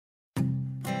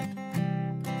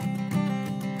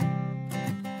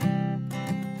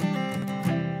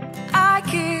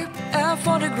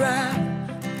photograph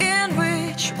in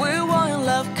which we were in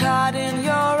love, caught in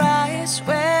your eyes,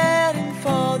 waiting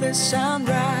for the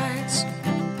sunrise.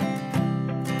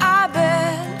 I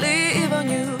barely even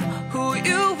knew who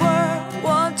you were.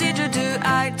 What did you do?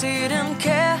 I didn't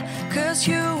care, 'cause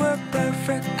you were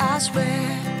perfect, I swear.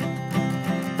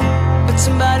 But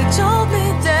somebody told me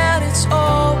that it's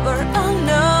over. I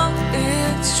know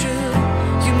it's true.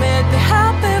 You made me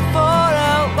happy for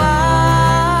a while.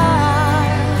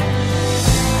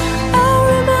 I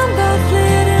remember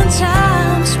fleeting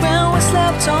times when we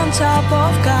slept on top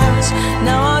of cars.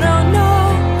 Now I don't know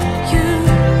you,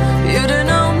 you don't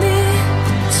know me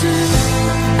too.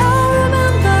 I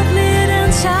remember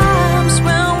fleeting times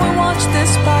when we watched the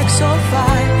sparks so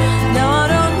fire. Now I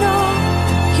don't know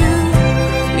you,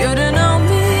 you don't know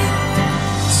me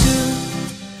too.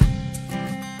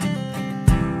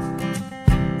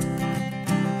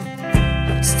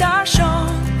 Stars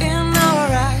shone in our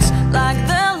eyes like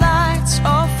the lights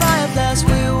of fireflies.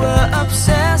 We were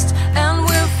obsessed and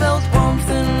we felt warmth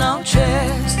in our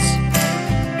chests.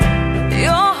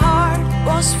 Your heart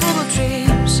was full of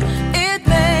dreams, it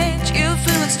made you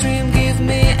feel extreme. Give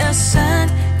me a sign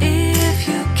if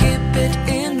you keep it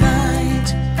in mind.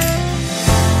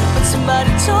 But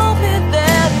somebody told me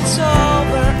that it's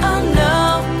over. I know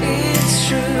it's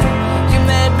true. You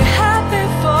made me happy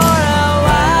for a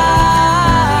while.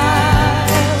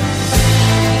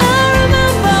 I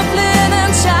remember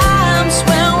fleeting times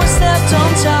when we slept on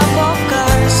top of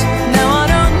cars. Now I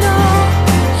don't know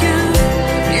you,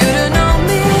 you don't know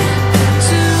me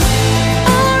too.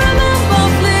 I remember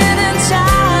fleeting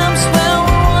times when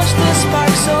we watched the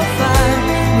sparks so fire.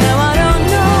 Now I don't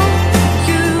know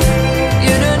you,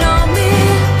 you don't know me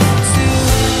too.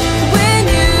 We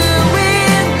knew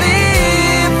we'd be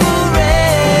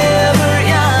forever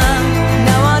young.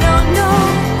 Now I don't know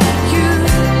you,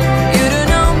 you don't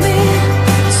know me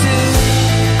too.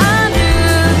 I knew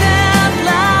that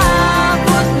love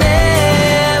would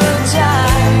never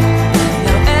die.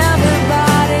 Now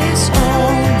everybody's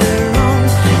on their own.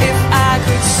 If I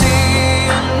could see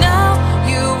you now,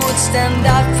 you would stand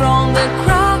out from the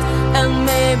crowd, and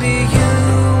maybe you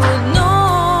would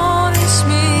notice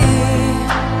me.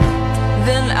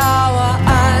 Then our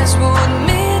eyes would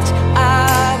meet,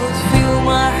 I would feel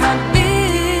my heart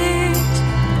beat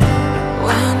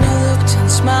when you looked and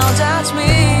smiled at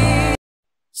me.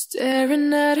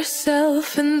 Staring at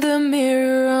herself in the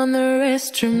mirror on the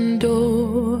restroom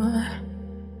door.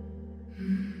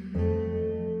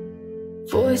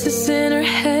 Voices in her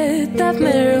head that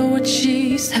mirror what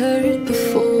she's heard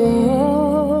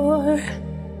before.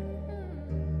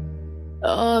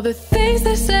 All the things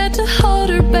they said to hold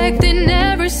her back, they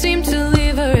never seem to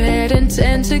leave her head and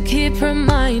tend to keep her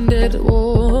mind at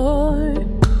war.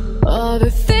 All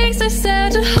the things they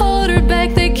said to hold her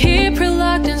back, they keep her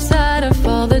locked inside of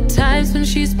all the times when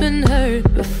she's been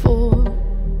hurt before.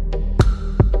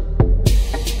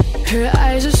 Her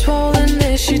eyes are swollen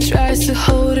as she tries to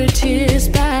hold her tears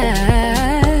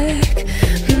back.